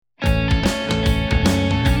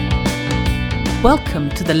Welcome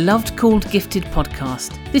to the Loved Called Gifted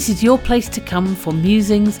podcast. This is your place to come for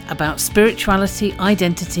musings about spirituality,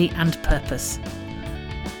 identity and purpose.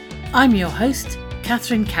 I'm your host,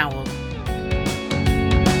 Catherine Cowell.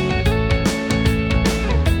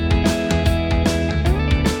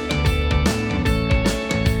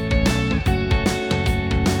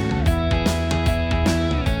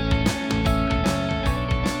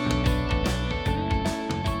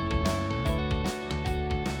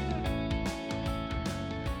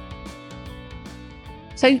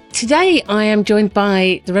 So today I am joined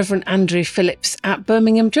by the Reverend Andrew Phillips at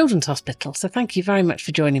Birmingham Children's Hospital. So thank you very much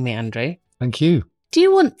for joining me, Andrew. Thank you. Do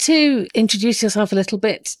you want to introduce yourself a little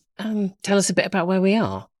bit and tell us a bit about where we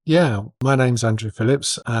are? Yeah, my name's Andrew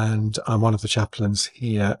Phillips and I'm one of the chaplains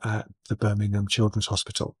here at the Birmingham Children's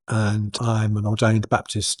Hospital. And I'm an ordained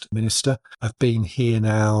Baptist minister. I've been here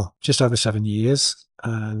now just over 7 years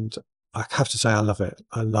and I have to say I love it.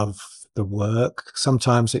 I love the work.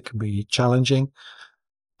 Sometimes it can be challenging,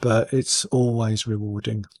 but it's always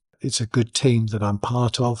rewarding. It's a good team that I'm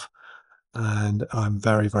part of, and I'm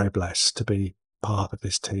very, very blessed to be part of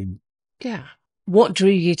this team. Yeah. What drew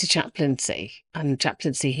you to chaplaincy, and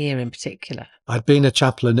chaplaincy here in particular? I'd been a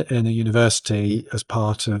chaplain in a university as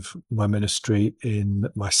part of my ministry in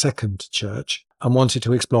my second church and wanted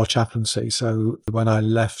to explore chaplaincy. So when I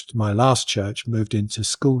left my last church, moved into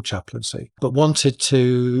school chaplaincy, but wanted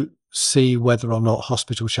to see whether or not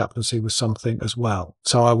hospital chaplaincy was something as well.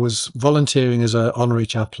 So I was volunteering as an honorary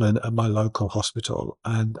chaplain at my local hospital.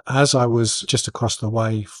 And as I was just across the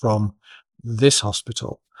way from this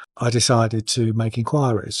hospital, I decided to make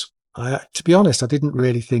inquiries. To be honest, I didn't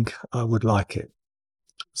really think I would like it.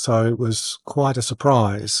 So it was quite a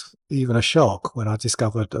surprise, even a shock, when I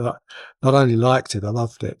discovered that I not only liked it, I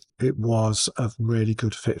loved it. It was a really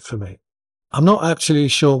good fit for me. I'm not actually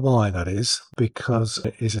sure why that is, because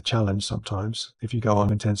it is a challenge sometimes. If you go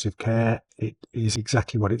on intensive care, it is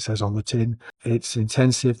exactly what it says on the tin. It's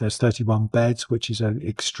intensive. There's 31 beds, which is an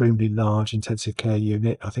extremely large intensive care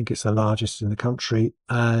unit. I think it's the largest in the country,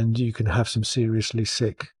 and you can have some seriously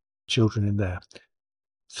sick children in there.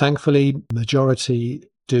 Thankfully, majority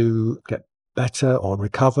do get better or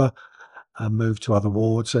recover and move to other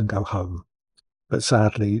wards and go home. But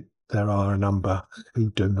sadly, there are a number who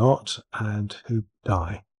do not and who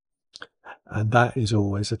die. And that is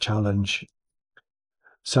always a challenge.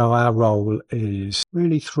 So our role is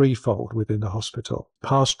really threefold within the hospital: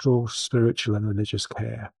 pastoral, spiritual and religious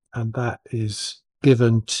care. And that is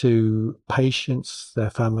given to patients, their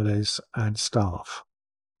families and staff.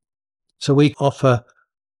 So we offer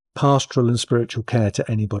pastoral and spiritual care to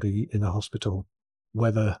anybody in the hospital,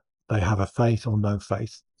 whether they have a faith or no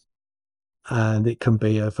faith. And it can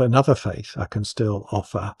be of another faith. I can still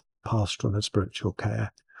offer pastoral and spiritual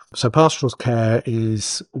care. So pastoral care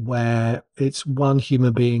is where it's one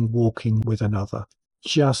human being walking with another,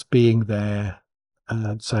 just being there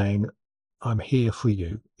and saying, I'm here for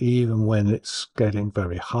you, even when it's getting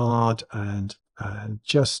very hard, and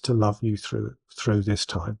just to love you through this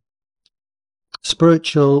time.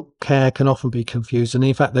 Spiritual care can often be confused, and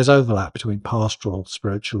in fact there's overlap between pastoral,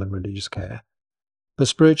 spiritual and religious care. But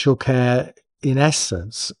spiritual care, in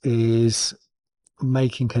essence, is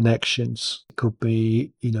making connections. It could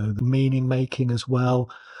be, meaning making as well.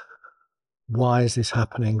 Why is this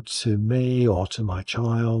happening to me or to my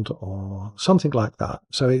child or something like that?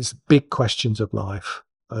 So it's big questions of life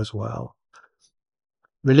as well.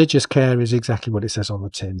 Religious care is exactly what it says on the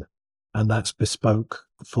tin, and that's bespoke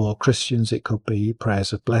for Christians. It could be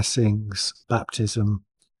prayers of blessings, baptism,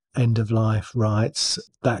 end of life rites.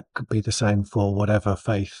 That could be the same for whatever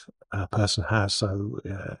faith a person has. So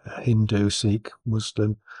Hindu, Sikh,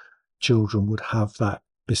 Muslim children would have that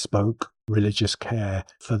bespoke religious care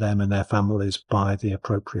for them and their families by the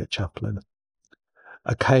appropriate chaplain.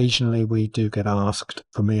 Occasionally we do get asked,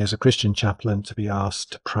 for me as a Christian chaplain, to be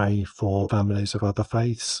asked to pray for families of other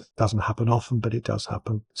faiths. It doesn't happen often, but it does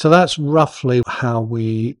happen. So that's roughly how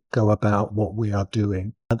we go about what we are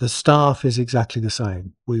doing. And the staff is exactly the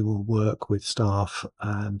same. We will work with staff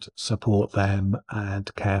and support them and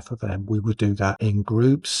care for them. We would do that in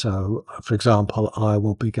groups. So, for example, I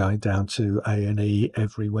will be going down to A&E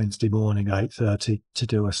every Wednesday morning, 8:30, to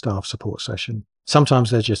do a staff support session. Sometimes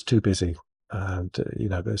they're just too busy. And,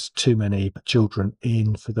 there's too many children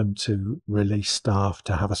in for them to release staff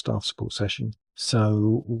to have a staff support session.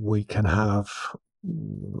 So we can have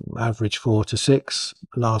average 4 to 6.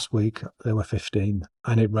 Last week there were 15,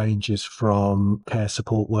 and it ranges from care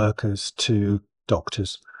support workers to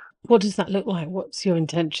doctors. What does that look like? What's your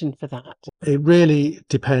intention for that? It really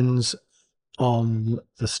depends on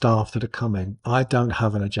the staff that are coming. I don't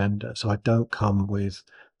have an agenda, so I don't come with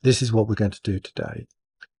This is what we're going to do today.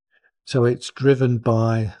 So it's driven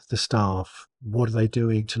by the staff. What are they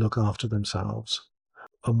doing to look after themselves?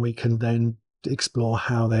 And we can then explore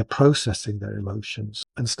how they're processing their emotions.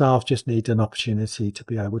 And staff just need an opportunity to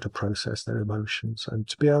be able to process their emotions and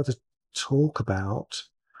to be able to talk about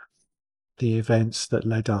the events that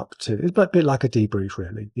led up to, it's a bit like a debrief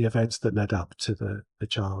really, the events that led up to the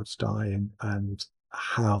child's dying and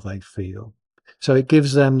how they feel. So it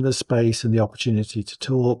gives them the space and the opportunity to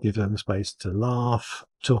talk, give them the space to laugh,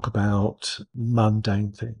 talk about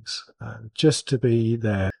mundane things, just to be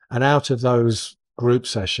there. And out of those group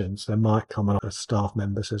sessions, there might come a staff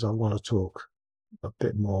member says, I want to talk a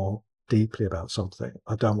bit more deeply about something.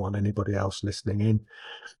 I don't want anybody else listening in.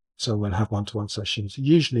 So we'll have one-to-one sessions,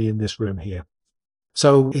 usually in this room here.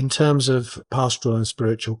 So in terms of pastoral and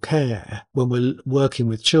spiritual care, when we're working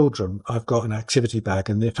with children, I've got an activity bag,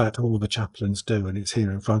 and in fact, all the chaplains do, and it's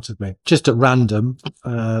here in front of me. Just at random,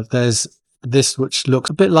 there's this which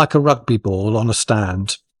looks a bit like a rugby ball on a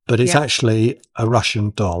stand, but it's actually a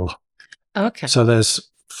Russian doll. Okay. So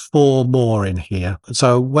there's 4 more in here.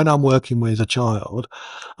 So when I'm working with a child,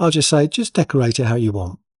 I'll just say, just decorate it how you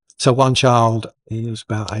want. So one child, he was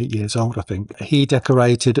about 8 years old, I think. He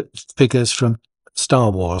decorated figures from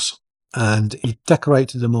Star Wars, and he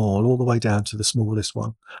decorated them all the way down to the smallest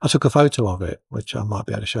one. I took a photo of it, which I might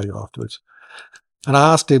be able to show you afterwards. And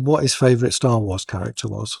I asked him what his favourite Star Wars character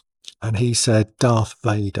was. And he said Darth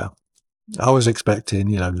Vader. I was expecting,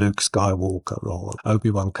 Luke Skywalker or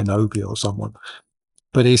Obi-Wan Kenobi or someone.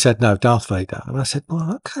 But he said, no, Darth Vader. And I said,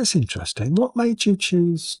 well, that's interesting. What made you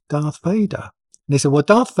choose Darth Vader? And he said, well,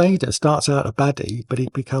 Darth Vader starts out a baddie, but he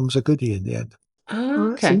becomes a goodie in the end.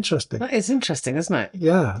 Oh, okay. That's interesting. That is interesting, isn't it?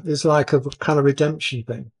 Yeah, it's like a kind of redemption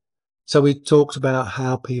thing. So we talked about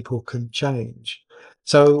how people can change.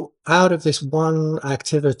 So out of this one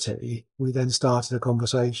activity, we then started a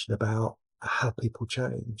conversation about how people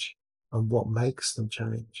change and what makes them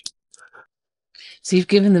change. So you've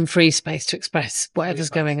given them free space to express whatever's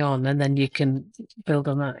going on, and then you can build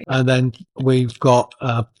on that. And then we've got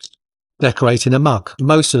decorating a mug.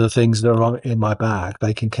 Most of the things that are in my bag,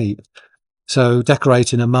 they can keep. So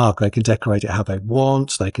decorating a mug, they can decorate it how they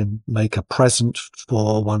want. They can make a present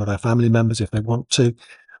for one of their family members if they want to.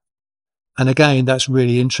 And again, that's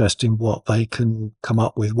really interesting what they can come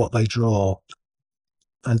up with, what they draw.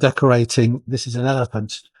 And decorating, this is an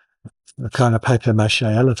elephant, a kind of papier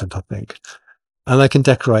mâché elephant, I think. And they can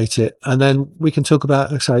decorate it. And then we can talk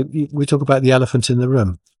about, we talk about the elephant in the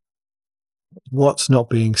room. What's not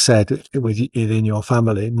being said within your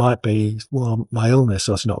family might be, well, my illness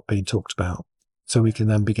is not being talked about. So we can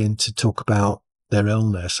then begin to talk about their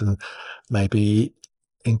illness and maybe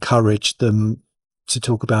encourage them to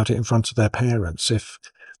talk about it in front of their parents. If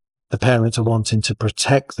the parents are wanting to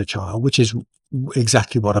protect the child, which is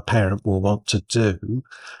exactly what a parent will want to do,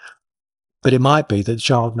 but it might be that the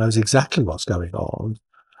child knows exactly what's going on,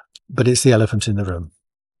 but it's the elephant in the room.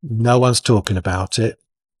 No one's talking about it,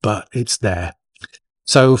 but it's there.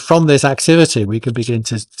 So from this activity, we can begin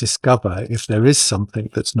to discover if there is something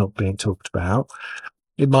that's not being talked about.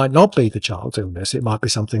 It might not be the child's illness, it might be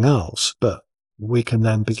something else, but we can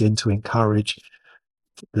then begin to encourage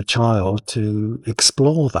the child to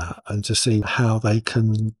explore that and to see how they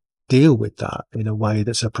can deal with that in a way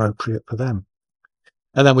that's appropriate for them.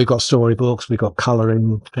 And then we've got storybooks, we've got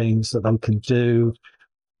colouring things that they can do.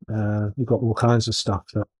 We've got all kinds of stuff.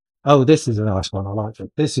 This is a nice one. I like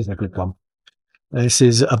it. This is a good one. This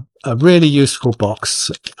is a really useful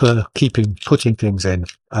box for putting things in,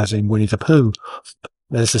 as in Winnie the Pooh.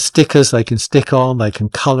 There's the stickers they can stick on, they can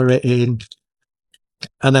colour it in.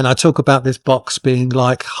 And then I talk about this box being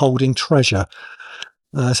like holding treasure,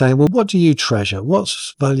 saying, well, what do you treasure?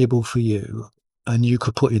 What's valuable for you? And you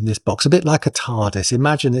could put in this box, a bit like a TARDIS.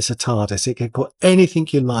 Imagine it's a TARDIS. It can put anything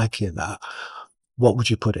you like in that. What would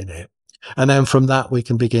you put in it? And then from that, we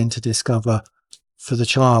can begin to discover for the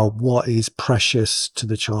child what is precious to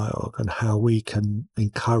the child and how we can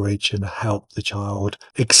encourage and help the child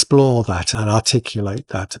explore that and articulate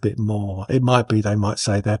that a bit more. It might be they might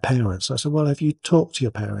say their parents. I said, well, have you talked to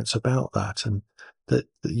your parents about that and that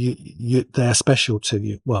they're special to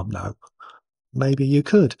you? Well, no. Maybe you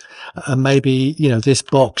could. And maybe, this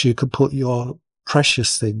box, you could put your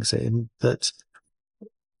precious things in that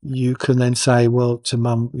you can then say, well, to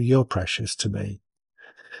mum, you're precious to me.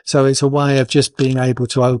 So it's a way of just being able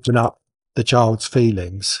to open up the child's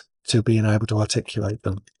feelings to being able to articulate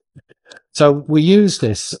them. So we use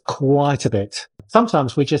this quite a bit.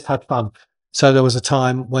 Sometimes we just had fun. So there was a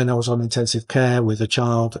time when I was on intensive care with a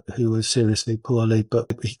child who was seriously poorly,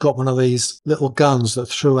 but he got one of these little guns that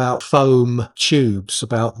threw out foam tubes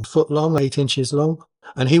about a foot long, 8 inches long.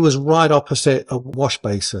 And he was right opposite a wash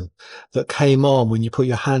basin that came on when you put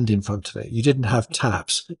your hand in front of it. You didn't have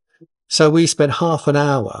taps. So we spent half an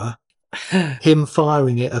hour, him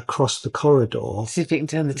firing it across the corridor. See if he can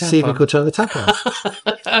turn the tap See if he on. could turn the tap on.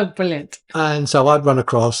 Oh, brilliant. And so I'd run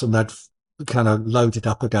across and they'd kind of load it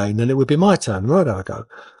up again and it would be my turn. Right, I go.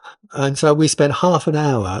 And so we spent half an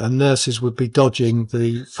hour and nurses would be dodging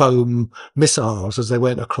the foam missiles as they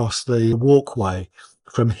went across the walkway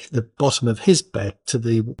from the bottom of his bed to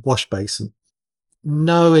the wash basin.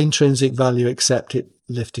 No intrinsic value except it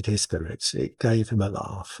lifted his spirits. It gave him a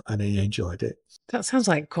laugh and he enjoyed it. That sounds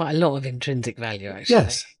like quite a lot of intrinsic value, actually.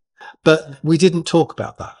 Yes. But we didn't talk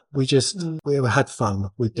about that. We just, we had fun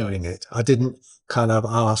with doing it. I didn't kind of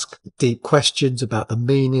ask deep questions about the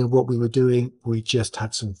meaning of what we were doing. We just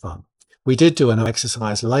had some fun. We did do an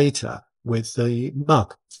exercise later with the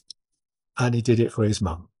mug and he did it for his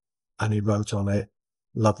mum and he wrote on it,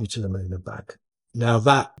 "Love you to the moon and back." Now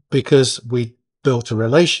that, because we built a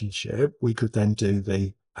relationship, we could then do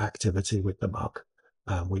the activity with the mug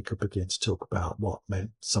and we could begin to talk about what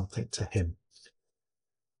meant something to him.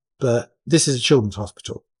 But this is a children's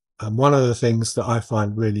hospital. And one of the things that I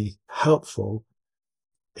find really helpful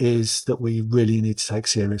is that we really need to take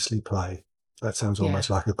seriously play. That sounds almost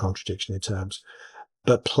like a contradiction in terms.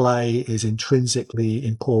 But play is intrinsically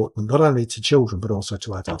important, not only to children, but also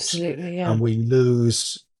to adults. Absolutely, yeah. And we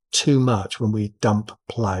lose too much when we dump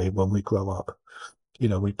play when we grow up. You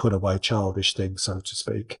know, we put away childish things, so to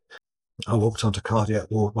speak. I walked onto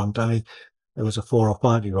cardiac ward one day. There was a 4 or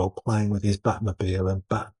 5-year-old playing with his Batmobile and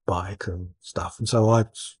Bat bike and stuff. And so I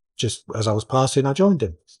just, as I was passing, I joined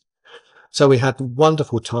him. So we had a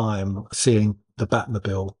wonderful time seeing the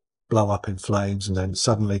Batmobile blow up in flames and then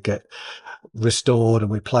suddenly get restored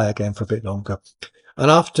and we play again for a bit longer. And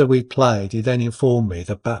after we played, he then informed me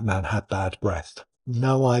that Batman had bad breath.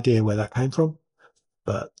 No idea where that came from,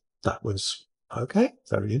 but that was okay.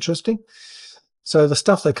 Very interesting. So the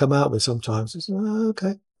stuff they come out with sometimes is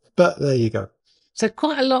okay. But there you go. So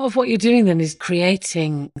quite a lot of what you're doing then is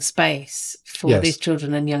creating space for these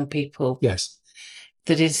children and young people. Yes.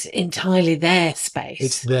 That is entirely their space.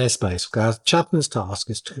 It's their space. Our chaplain's task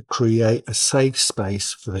is to create a safe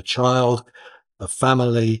space for the child, the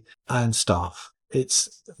family and staff.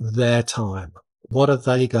 It's their time. What are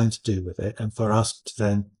they going to do with it? And for us to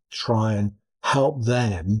then try and help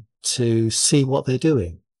them to see what they're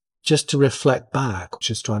doing, just to reflect back,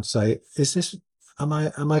 just trying to say, is this, am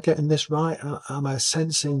I getting this right? Am I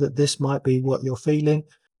sensing that this might be what you're feeling?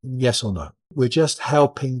 Yes or no? We're just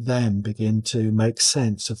helping them begin to make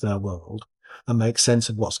sense of their world and make sense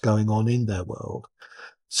of what's going on in their world,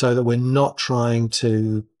 so that we're not trying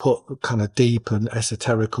to put kind of deep and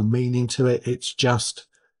esoterical meaning to it. It's just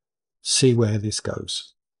see where this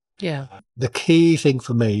goes. Yeah. The key thing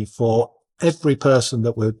for me, for every person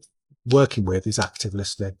that we're working with, is active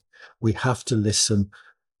listening. We have to listen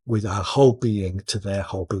with our whole being to their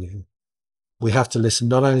whole being. We have to listen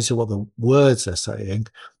not only to what the words they're saying,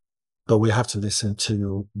 but we have to listen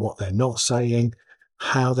to what they're not saying,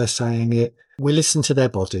 how they're saying it. We listen to their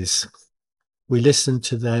bodies. We listen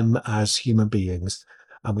to them as human beings,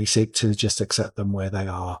 and we seek to just accept them where they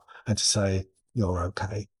are and to say, you're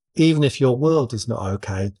okay. Even if your world is not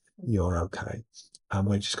okay, you're okay. And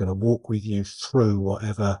we're just going to walk with you through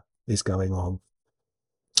whatever is going on.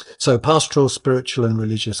 So pastoral, spiritual and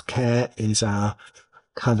religious care is our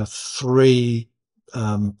kind of 3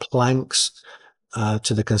 planks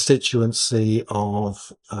to the constituency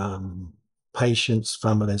of patients,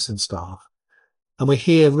 families and staff. And we're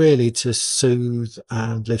here really to soothe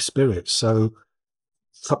and lift spirits. So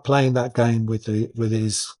playing that game with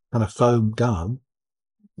his kind of foam gun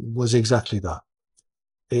was exactly that.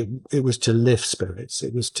 It was to lift spirits.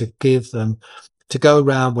 It was to give them, to go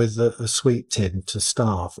around with a sweet tin to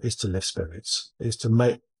staff is to lift spirits, is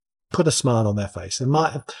to put a smile on their face. They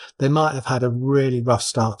might have had a really rough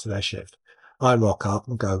start to their shift. I rock up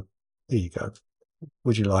and go, here you go.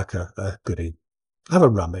 Would you like a goodie? Have a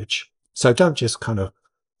rummage. So don't just kind of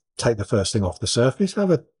take the first thing off the surface.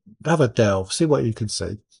 Have a delve, see what you can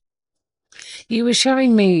see. You were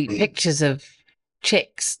showing me pictures of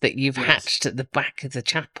chicks that you've hatched at the back of the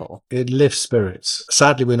chapel. It lifts spirits.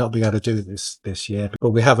 Sadly, we're not being able to do this year,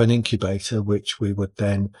 but we have an incubator which we would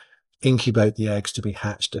then incubate the eggs to be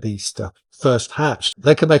hatched at Easter. First hatched,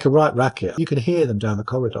 they can make a right racket. You can hear them down the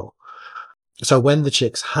corridor. So when the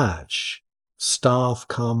chicks hatch, staff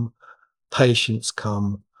come, patients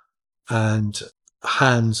come, and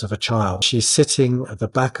hands of a child. She's sitting at the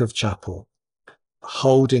back of chapel,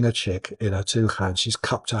 holding a chick in her 2 hands. She's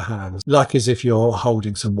cupped her hands, like as if you're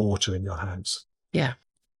holding some water in your hands. Yeah.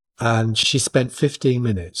 And she spent 15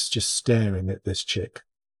 minutes just staring at this chick.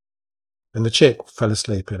 And the chick fell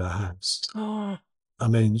asleep in her hands. Oh, I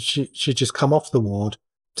mean, she'd just come off the ward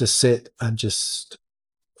to sit and just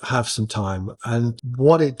have some time. And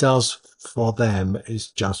what it does for them is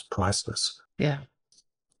just priceless. yeah.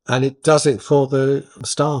 And it does it for the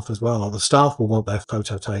staff as well. The staff will want their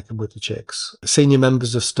photo taken with the chicks. Senior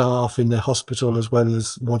members of staff in the hospital, as well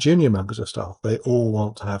as more junior members of staff, they all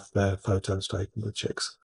want to have their photos taken with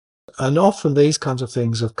chicks. And often these kinds of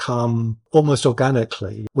things have come almost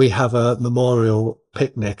organically. We have a memorial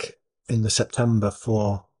picnic in the September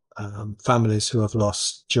for families who have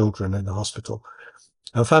lost children in the hospital.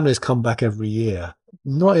 And families come back every year,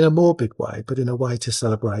 not in a morbid way, but in a way to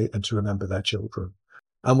celebrate and to remember their children.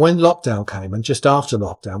 And when lockdown came, and just after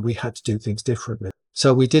lockdown, we had to do things differently.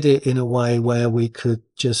 So we did it in a way where we could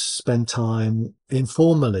just spend time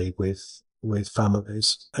informally with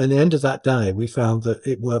families. And at the end of that day, we found that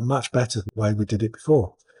it worked much better the way we did it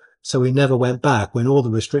before. So we never went back. When all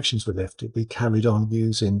the restrictions were lifted, we carried on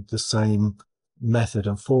using the same method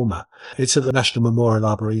and format. It's at the National Memorial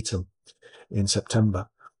Arboretum in September.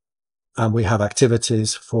 And we have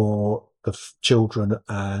activities for the children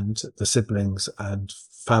and the siblings and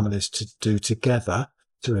families to do together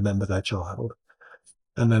to remember their child.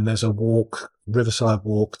 And then there's a walk, riverside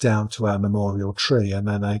walk down to our memorial tree, and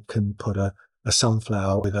then they can put a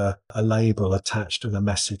sunflower with a label attached with a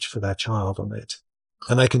message for their child on it.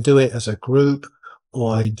 And they can do it as a group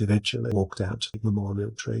or individually walk down to the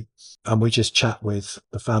memorial tree. And we just chat with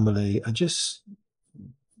the family and just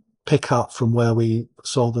pick up from where we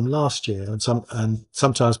saw them last year. And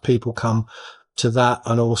sometimes people come to that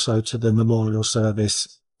and also to the memorial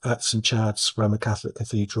service at St Chad's Roman Catholic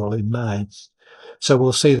Cathedral in May. So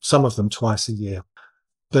we'll see some of them twice a year.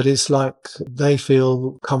 But it's like they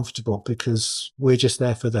feel comfortable because we're just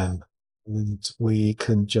there for them. And we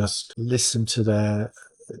can just listen to their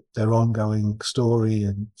ongoing story.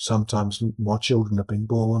 And sometimes more children have been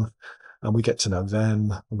born. And we get to know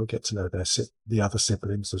them, and we get to know the other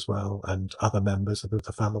siblings as well, and other members of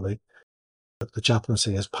the family. The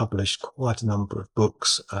chaplaincy has published quite a number of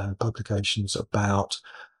books and publications about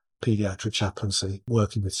paediatric chaplaincy,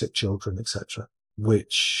 working with sick children, etc.,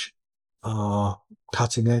 which are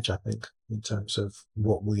cutting edge, I think, in terms of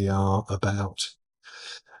what we are about.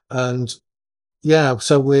 And yeah,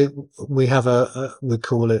 so we have we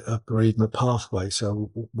call it a bereavement pathway.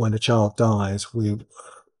 So when a child dies,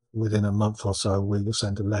 within a month or so, we will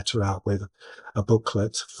send a letter out with a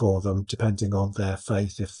booklet for them, depending on their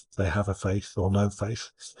faith. If they have a faith or no faith,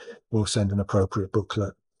 we'll send an appropriate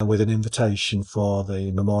booklet with an invitation for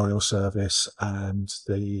the memorial service and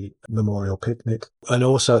the memorial picnic. And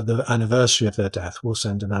also at the anniversary of their death, we'll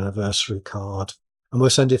send an anniversary card. And we'll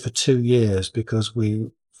send it for 2 years because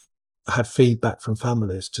we had feedback from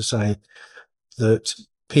families to say that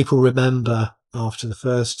people remember after the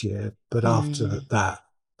first year, but after that,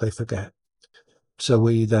 they forget. So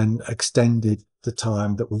we then extended the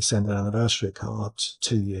time that we send an anniversary card to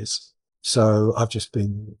 2 years. So I've just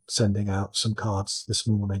been sending out some cards this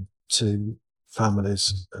morning to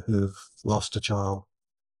families who've lost a child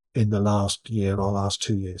in the last year or last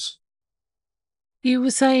 2 years. You were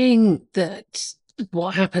saying that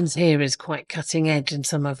what happens here is quite cutting edge, and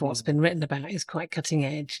some of what's been written about is quite cutting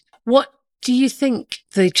edge. What do you think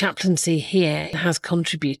the chaplaincy here has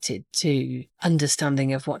contributed to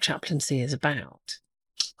understanding of what chaplaincy is about?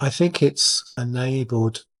 I think it's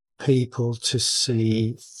enabled people to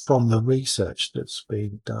see from the research that's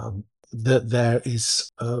been done that there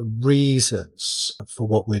is reasons for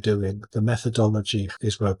what we're doing. The methodology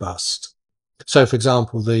is robust. So, for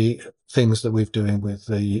example, the things that we're doing with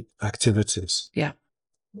the activities,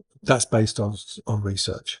 that's based on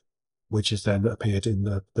research, which has then appeared in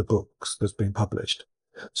the books that's been published.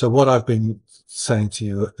 So what I've been saying to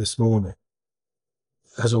you this morning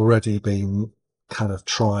has already been kind of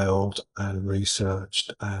trialed and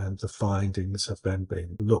researched, and the findings have then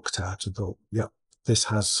been looked at and thought, yep, this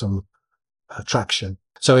has some traction.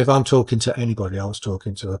 So if I'm talking to anybody, I was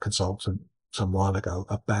talking to a consultant some while ago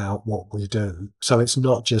about what we do. So it's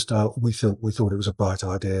not just, we thought it was a bright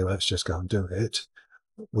idea, let's just go and do it.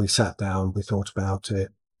 We sat down, we thought about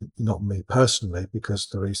it, not me personally, because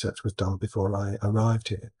the research was done before I arrived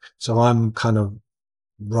here. So I'm kind of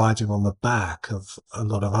riding on the back of a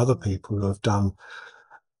lot of other people who have done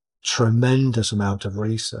tremendous amount of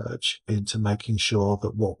research into making sure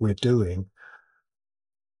that what we're doing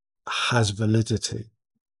has validity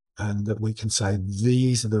and that we can say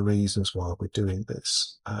these are the reasons why we're doing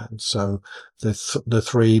this. And so the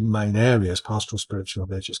three main areas, pastoral, spiritual,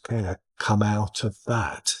 and religious care, come out of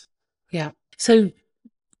that. Yeah. So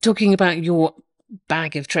talking about your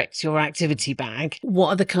bag of tricks, your activity bag. What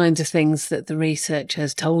are the kinds of things that the research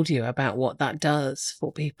has told you about what that does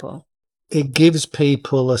for people? It gives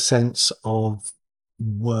people a sense of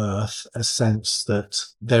worth, a sense that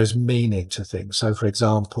there's meaning to things. So, for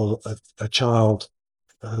example, a child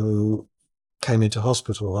who came into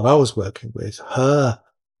hospital that I was working with, her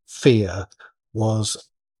fear was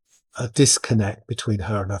a disconnect between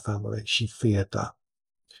her and her family. She feared that.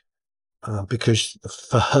 Because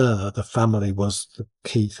for her, the family was the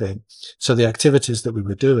key thing. So the activities that we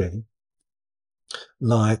were doing,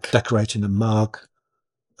 like decorating a mug,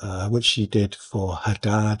 which she did for her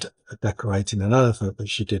dad, decorating an elephant,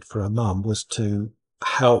 which she did for her mum, was to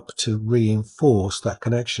help to reinforce that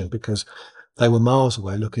connection because they were miles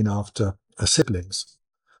away looking after her siblings.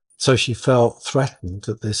 So she felt threatened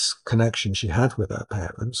that this connection she had with her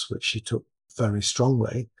parents, which she took very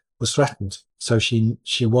strongly, was threatened. So she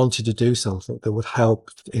wanted to do something that would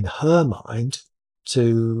help in her mind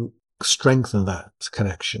to strengthen that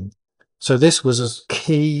connection. So this was a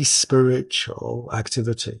key spiritual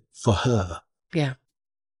activity for her. Yeah.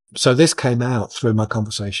 So this came out through my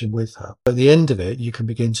conversation with her. At the end of it, you can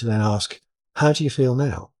begin to then ask, how do you feel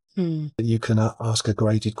now? You can ask a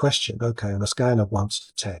graded question. Okay, on a scale of 1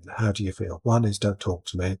 to 10, how do you feel? 1 is don't talk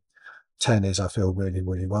to me. 10 is I feel really,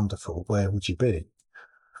 really wonderful. Where would you be?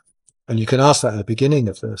 And you can ask that at the beginning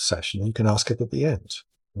of the session. You can ask it at the end.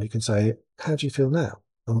 And you can say, how do you feel now?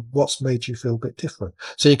 And what's made you feel a bit different?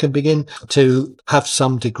 So you can begin to have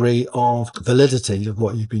some degree of validity of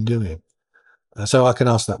what you've been doing. So I can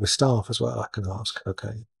ask that with staff as well. I can ask,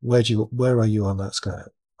 okay, where are you on that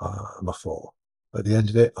scale? I'm a 4. At the end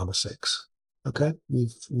of it, I'm a 6. Okay,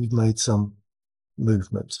 you've made some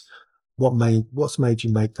movement. What's made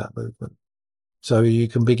you make that movement? So you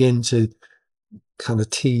can begin to kind of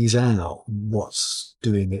tease out what's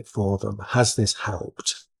doing it for them. Has this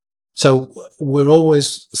helped? So we're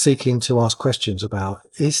always seeking to ask questions about,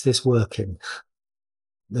 is this working?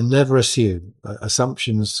 And never assume.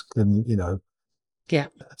 Assumptions can, Yeah.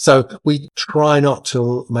 So we try not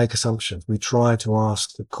to make assumptions. We try to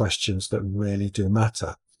ask the questions that really do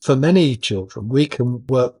matter. For many children, we can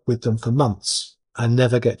work with them for months and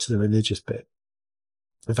never get to the religious bit.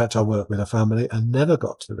 In fact, I worked with a family and never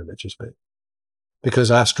got to the religious bit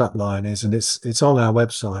because our strapline is, and it's on our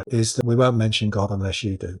website, is that we won't mention God unless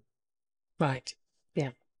you do. Right.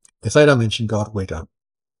 Yeah. If they don't mention God, we don't.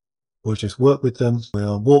 We'll just work with them.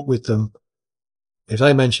 We'll walk with them. If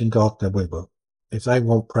they mention God, then we will. If they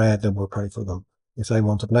want prayer, then we'll pray for them. If they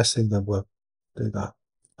want a blessing, then we'll do that.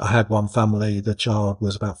 I had one family, the child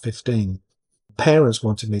was about 15. Parents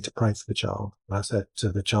wanted me to pray for the child. And I said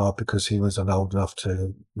to the child, because he was old enough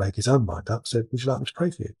to make his own mind up, I said, would you like me to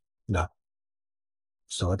pray for you? No.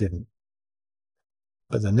 So I didn't.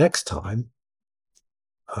 But the next time,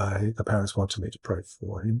 the parents wanted me to pray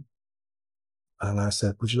for him. And I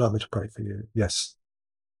said, would you like me to pray for you? Yes.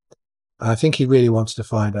 I think he really wanted to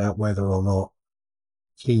find out whether or not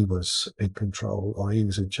he was in control or he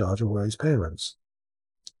was in charge, or were his parents.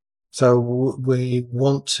 So we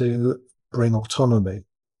want to bring autonomy.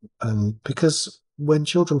 And because when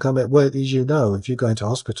children come in, well, as you know, if you go into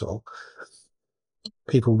hospital,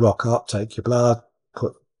 people rock up, take your blood,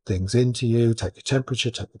 put things into you, take your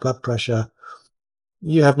temperature, take your blood pressure.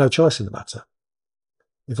 You have no choice in the matter.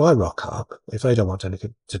 If I rock up, if they don't want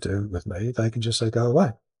anything to do with me, they can just say, go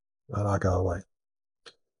away. And I go away.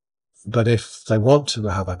 But if they want to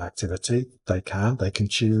have an activity, they can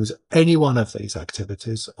choose any one of these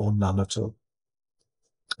activities or none at all.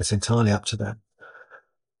 It's entirely up to them.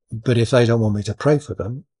 But if they don't want me to pray for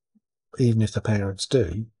them, even if the parents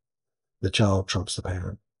do, the child trumps the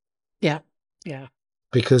parent. Yeah. Yeah.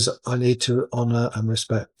 Because I need to honour and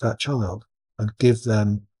respect that child and give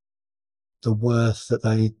them the worth that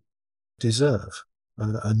they deserve,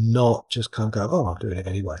 and not just kind of go, oh, I'm doing it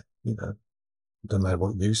anyway. Doesn't matter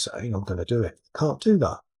what you say, I'm going to do it. Can't do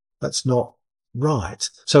that. That's not right.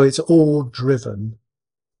 So it's all driven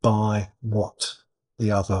by what the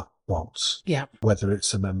other wants. Yeah. Whether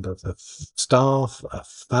it's a member of the staff, a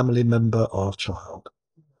family member, or a child.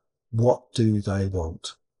 What do they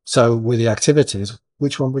want? So with the activities,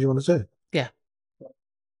 which one would you want to do? Yeah. Do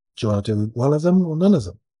you want to do one of them or none of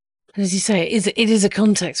them? And as you say, it is a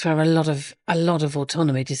context where a lot of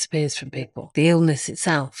autonomy disappears from people. The illness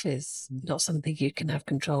itself is not something you can have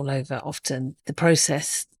control over. Often the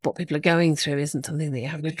process, what people are going through, isn't something that you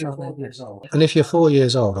have control over. And if you're 4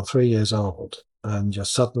 years old or 3 years old and you're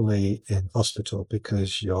suddenly in hospital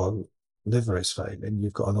because your liver is failing,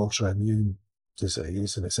 you've got an autoimmune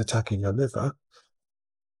disease and it's attacking your liver,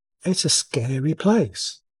 it's a scary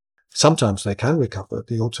place. Sometimes they can recover.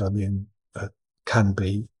 The autoimmune can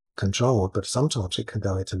be controlled, but sometimes it can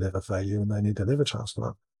go into liver failure and they need a liver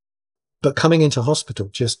transplant. But coming into hospital,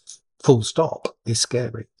 just full stop, is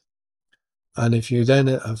scary. And if you then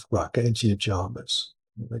get into your pajamas,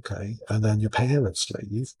 okay, and then your parents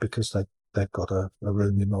leave because they've got a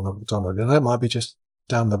room in Ronald McDonald, and that might be just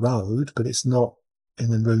down the road, but it's not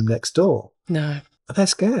in the room next door. No. And they're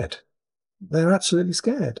scared. They're absolutely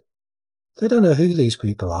scared. They don't know who these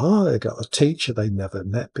people are. They've got a teacher they've never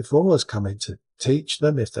met before has come in to teach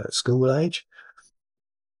them if they're at school age.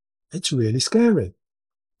 It's really scary.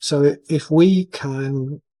 So if we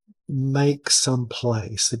can make some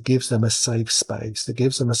place that gives them a safe space, that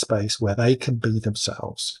gives them a space where they can be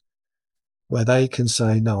themselves, where they can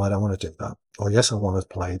say, no, I don't want to do that. Or yes, I want to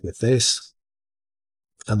play with this.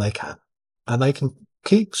 And they can. And they can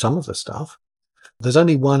keep some of the stuff. There's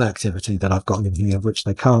only one activity that I've got in here which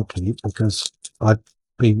they can't keep because I'd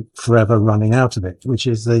be forever running out of it, which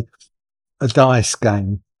is a dice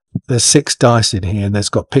game. There's 6 dice in here and there's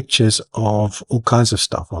got pictures of all kinds of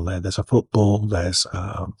stuff on there. There's a football, there's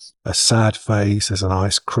a sad face, there's an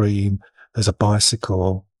ice cream, there's a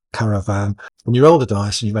bicycle, caravan. And you roll the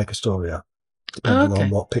dice and you make a story up, depending on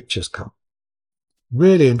what pictures come.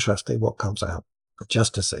 Really interesting what comes out,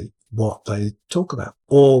 just to see what they talk about.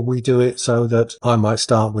 Or we do it so that I might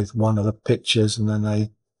start with one of the pictures and then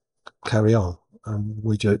they carry on. And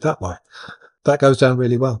we do it that way. That goes down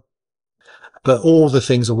really well. But all the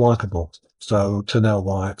things are wipeable. So Tonel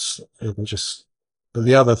wipes, it will just, but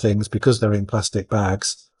the other things, because they're in plastic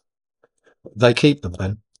bags, they keep them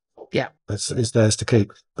then. Yeah. It's theirs to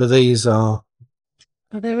keep. But these are...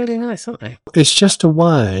 Oh, they're really nice, aren't they? It's just a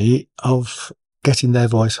way of getting their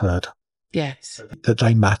voice heard. Yes. That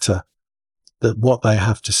they matter. That what they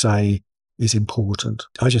have to say is important.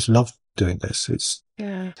 I just love doing this.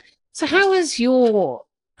 Yeah. So how has your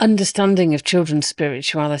understanding of children's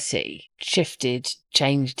spirituality shifted,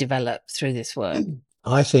 changed, developed through this work?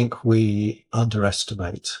 I think we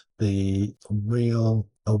underestimate the real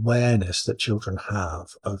awareness that children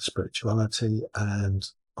have of spirituality and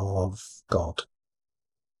of God.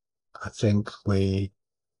 I think we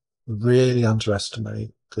really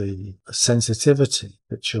underestimate the sensitivity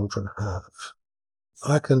that children have.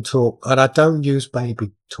 I can talk, and I don't use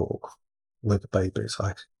baby talk with babies.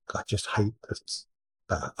 I just hate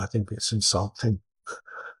that. I think it's insulting.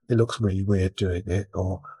 It looks really weird doing it,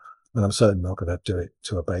 and I'm certainly not going to do it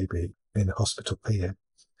to a baby in a hospital here.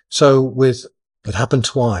 So it happened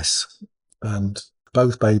twice, and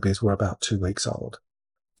both babies were about 2 weeks old.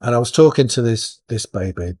 And I was talking to this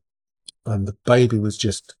baby, and the baby was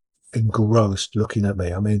just engrossed looking at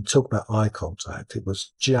me. I mean, talk about eye contact. It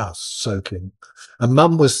was just soaking. And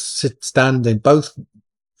mum was standing, both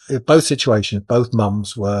situations, both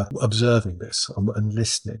mums were observing this and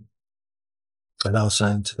listening. And I was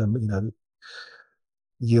saying to them,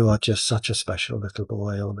 you are just such a special little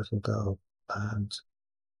boy or little girl, and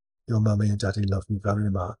your mummy and daddy love you very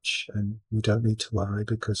much, and you don't need to worry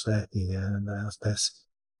because they're here and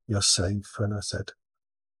you're safe. And I said,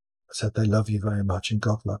 they love you very much and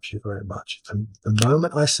God loves you very much. And the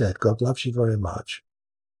moment I said, God loves you very much,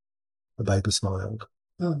 the baby smiled.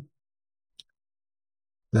 Oh.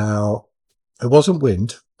 Now, it wasn't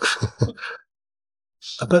wind,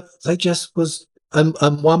 but they just was, and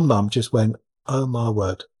one mum just went, oh my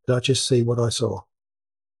word, did I just see what I saw?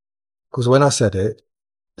 Because when I said it,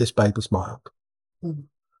 this baby smiled. Mm.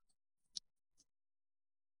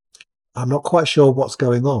 I'm not quite sure what's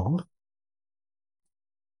going on,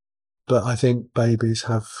 but I think babies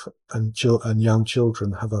have, and young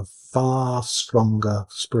children have a far stronger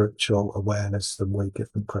spiritual awareness than we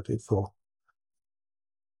give them credit for.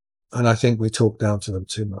 And I think we talk down to them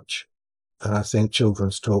too much. And I think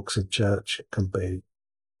children's talks in church can be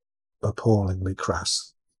appallingly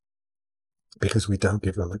crass because we don't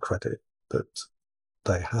give them the credit that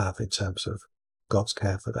they have in terms of God's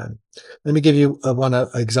care for them. Let me give you one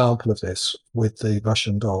example of this with the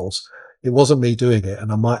Russian dolls. It wasn't me doing it,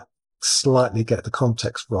 and I might slightly get the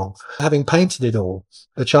context wrong. Having painted it all,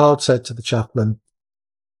 the child said to the chaplain,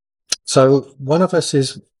 so one of us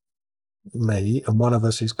is me and one of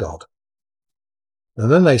us is God.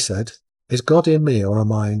 And then they said, is God in me or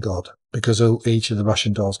am I in God? Because each of the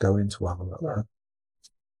Russian dolls go into one another.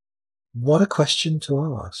 What a question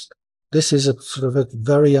to ask. This is a sort of a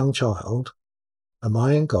very young child. Am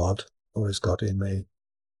I in God or is God in me?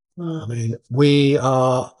 I mean, we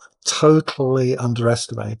are totally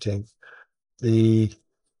underestimating the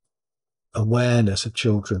awareness of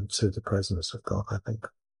children to the presence of God, I think.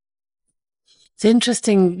 It's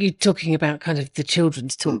interesting you talking about kind of the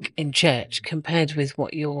children's talk in church compared with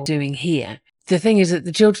what you're doing here. The thing is that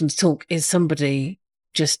the children's talk is somebody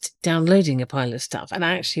just downloading a pile of stuff. And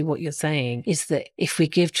actually what you're saying is that if we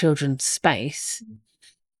give children space,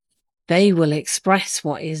 they will express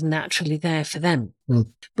what is naturally there for them,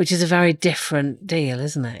 which is a very different deal,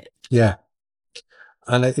 isn't it? Yeah.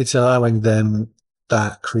 And it's allowing them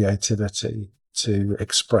that creativity to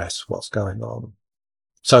express what's going on.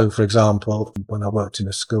 So, for example, when I worked in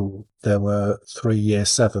a school, there were 3 year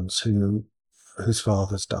sevens whose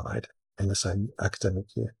fathers died in the same academic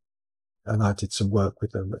year. And I did some work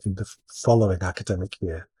with them in the following academic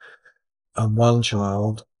year. And one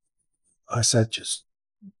child, I said,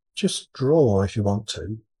 just draw if you want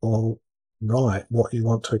to, or write what you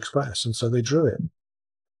want to express. And so they drew it.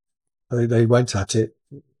 They went at it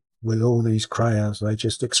with all these crayons. They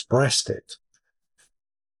just expressed it.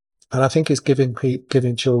 And I think it's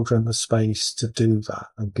giving children the space to do that,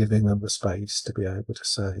 and giving them the space to be able to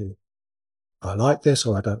say, I like this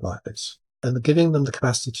or I don't like this. And giving them the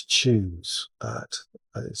capacity to choose that.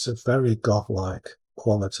 It's a very godlike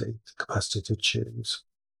quality, the capacity to choose.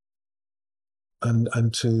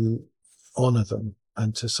 And to honour them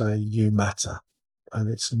and to say, you matter. And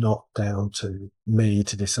it's not down to me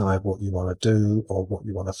to decide what you want to do or what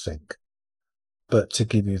you want to think, but to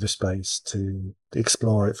give you the space to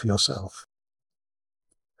explore it for yourself.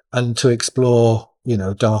 And to explore,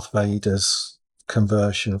 Darth Vader's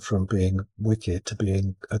conversion from being wicked to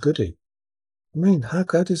being a goodie. I mean, how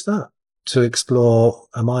good is that? To explore,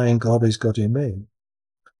 am I in God, is God in me?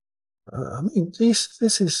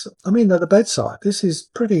 This is, at the bedside, this is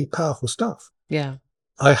pretty powerful stuff. Yeah.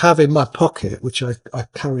 I have in my pocket, which I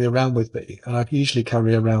carry around with me, and I usually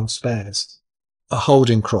carry around spares, a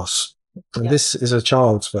holding cross. And this is a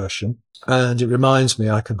child's version, and it reminds me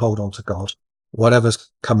I can hold on to God. Whatever's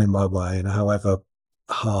coming my way, and however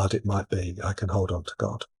hard it might be, I can hold on to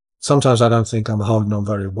God. Sometimes I don't think I'm holding on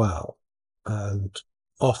very well, and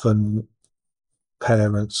often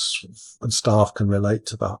parents and staff can relate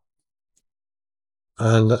to that.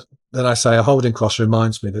 And then I say a holding cross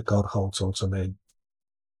reminds me that God holds on to me.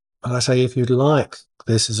 And I say, if you'd like,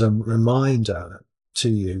 this is a reminder to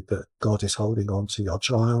you that God is holding on to your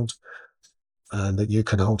child, and that you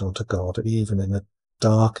can hold on to God even in the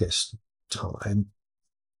darkest time,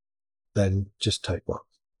 then just take one.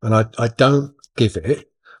 And I don't give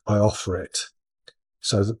it, I offer it.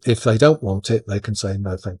 So that if they don't want it, they can say,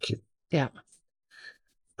 no, thank you. Yeah.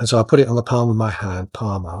 And so I put it on the palm of my hand,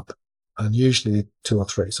 palm up, and usually 2 or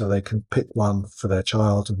 3, so they can pick one for their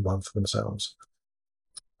child and one for themselves.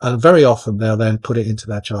 And very often they'll then put it into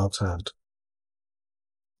their child's hand.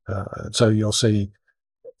 So you'll see,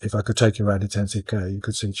 if I could take you around intensive care, you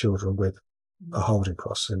could see children with a holding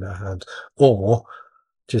cross in their hand. Or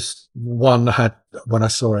just one had, when I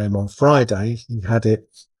saw him on Friday, he had it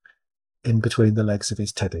in between the legs of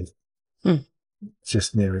his teddy,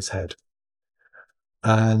 just near his head.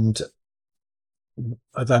 And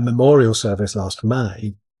at their memorial service last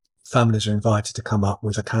May, families are invited to come up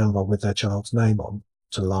with a candle with their child's name on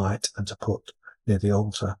to light and to put near the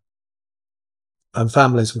altar. And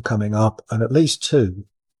families were coming up, and at least 2,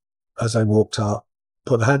 as they walked up,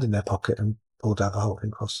 put their hand in their pocket and pulled out a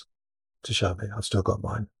holding cross to show me I've still got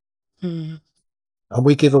mine. And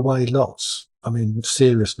we give away lots.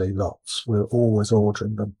 Seriously, lots. We're always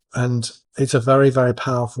ordering them. And it's a very, very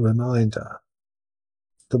powerful reminder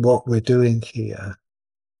that what we're doing here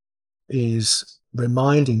is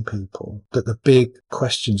reminding people that the big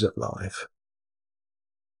questions of life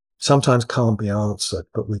sometimes can't be answered,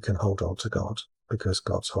 but we can hold on to God because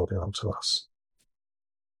God's holding on to us.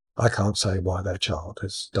 I can't say why their child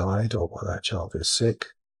has died or why their child is sick,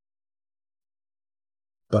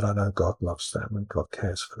 but I know God loves them and God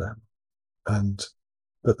cares for them, and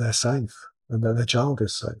that they're safe and that their child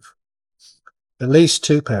is safe. At least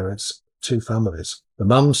 2 parents, 2 families. The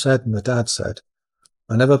mum said and the dad said,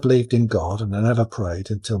 I never believed in God and I never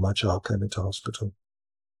prayed until my child came into hospital.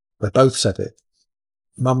 They both said it.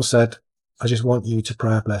 Mum said, I just want you to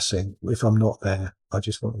pray a blessing. If I'm not there, I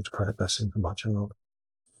just want you to pray a blessing for my child.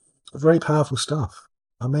 Very powerful stuff.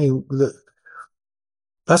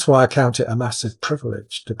 That's why I count it a massive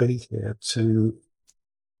privilege to be here, to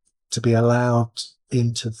be allowed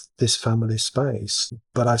into this family space.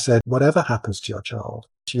 But I said, whatever happens to your child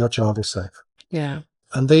is safe. Yeah.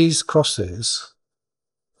 And these crosses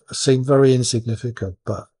seem very insignificant,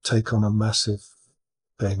 but take on a massive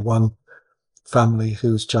thing. One family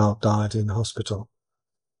whose child died in the hospital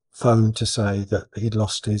phoned to say that he'd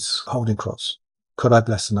lost his holding cross. Could I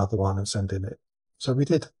bless another one and send him it? So we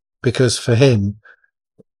did, because for him,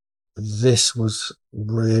 this was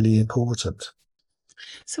really important.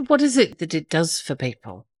 So what is it that it does for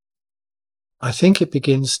people? I think it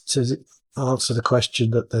begins to answer the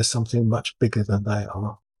question that there's something much bigger than they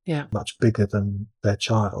are, much bigger than their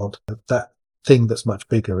child. That thing that's much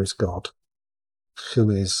bigger is God, who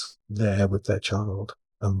is there with their child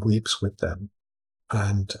and weeps with them,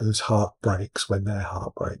 and whose heart breaks when their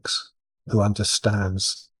heart breaks, who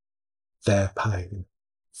understands their pain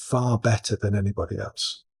far better than anybody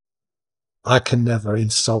else. I can never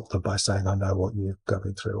insult them by saying, I know what you're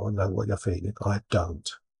going through, or know what you're feeling. I don't.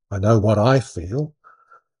 I know what I feel,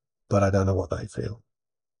 but I don't know what they feel.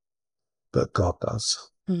 But God does,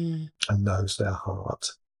 and knows their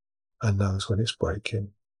heart, and knows when it's breaking,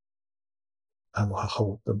 and will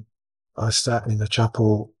hold them. I sat in a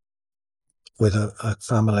chapel with a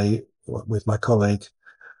family, with my colleague,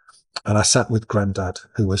 and I sat with Grandad,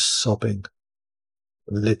 who was sobbing,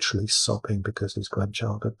 literally sobbing because his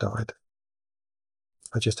grandchild had died.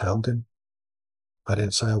 I just held him. I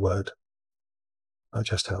didn't say a word. I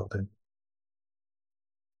just held him.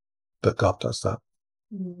 But God does that.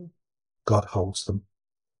 God holds them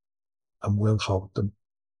and will hold them.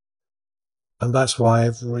 And that's why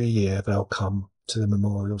every year they'll come to the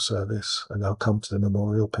memorial service, and they'll come to the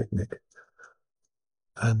memorial picnic,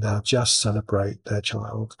 and they'll just celebrate their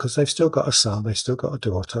child, because they've still got a son, they've still got a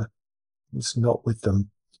daughter. It's not with them,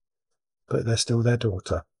 but they're still their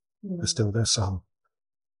daughter. They're still their son.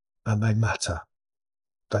 And they matter.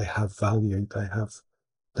 They have value.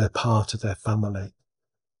 They're part of their family.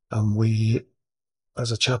 And we,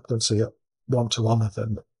 as a chaplaincy, want to honour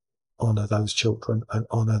them, honour those children, and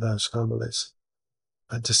honour those families.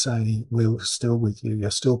 And to say, we're still with you.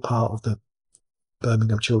 You're still part of the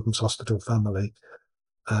Birmingham Children's Hospital family,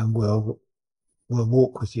 and we'll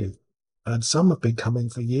walk with you. And some have been coming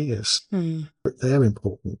for years. They're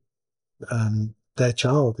important, and their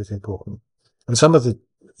child is important. And some of the,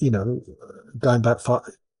 going back far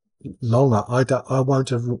longer, I won't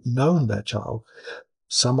have known their child.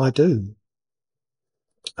 Some I do.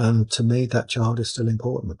 And to me, that child is still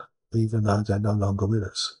important, even though they're no longer with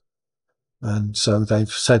us. And so they've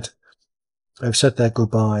said their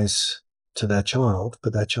goodbyes to their child,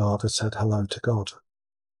 but their child has said hello to God.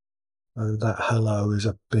 And that hello is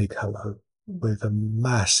a big hello, with a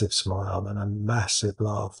massive smile and a massive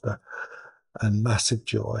laughter and massive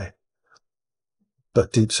joy,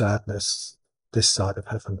 but deep sadness this side of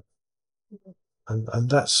heaven. And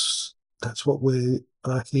that's what we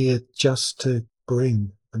are here just to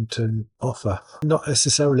bring and to offer, not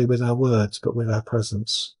necessarily with our words, but with our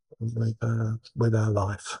presence, with our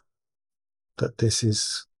life, that this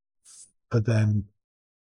is for them.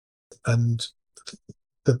 And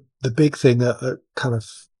the big thing that kind of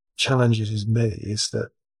challenges me is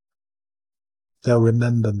that they'll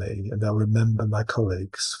remember me, and they'll remember my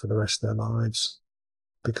colleagues for the rest of their lives,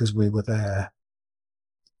 because we were there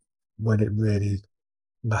when it really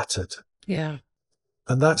mattered. Yeah.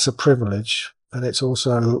 And that's a privilege, and it's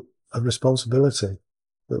also a responsibility,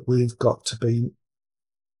 that we've got to be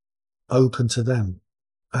open to them,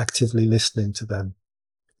 actively listening to them.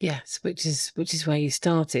 Yes, which is where you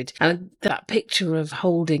started. And that picture of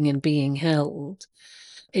holding and being held,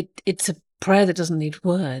 it's a prayer that doesn't need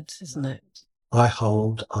words, isn't it? I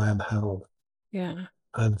hold, I am held. Yeah.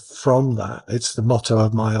 And from that, it's the motto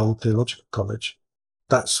of my old theological college.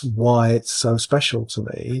 That's why it's so special to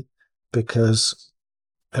me, because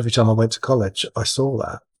every time I went to college, I saw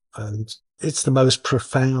that. And it's the most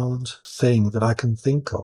profound thing that I can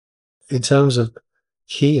think of. In terms of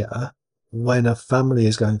here, when a family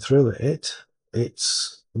is going through it,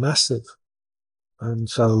 it's massive. And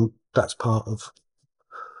so that's part of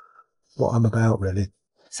what I'm about, really.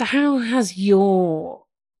 So how has your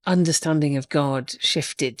understanding of God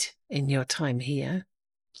shifted in your time here?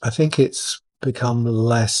 I think it's become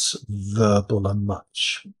less verbal and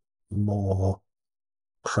much more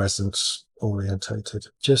presence orientated.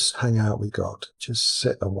 Just hang out with God, just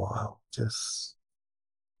sit a while, just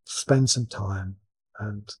spend some time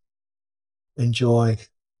and enjoy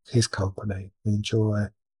his company, enjoy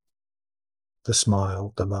the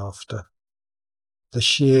smile, the laughter, the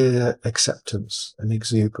sheer acceptance and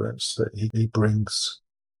exuberance that he brings.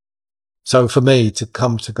 So for me, to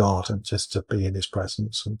come to God and just to be in his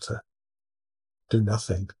presence and to do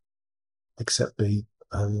nothing except be,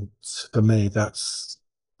 and for me, that's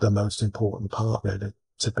the most important part, really,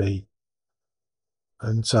 to be.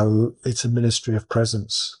 And so it's a ministry of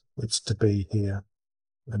presence. It's to be here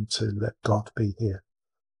and to let God be here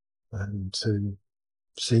and to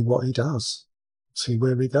see what he does, see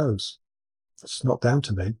where he goes. It's not down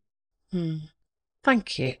to me.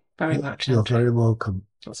 Thank you very much, You're Andrew. very welcome.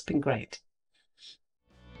 It's been great.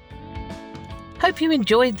 Hope you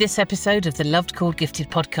enjoyed this episode of the Loved Called Gifted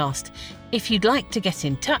podcast. If you'd like to get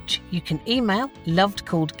in touch, you can email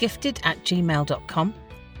lovedcalledgifted@gmail.com.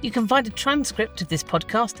 You can find a transcript of this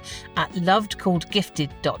podcast at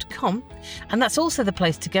lovedcalledgifted.com, and that's also the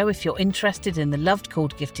place to go if you're interested in the Loved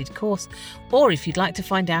Called Gifted course, or if you'd like to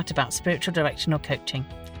find out about spiritual direction or coaching.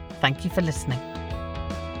 Thank you for listening.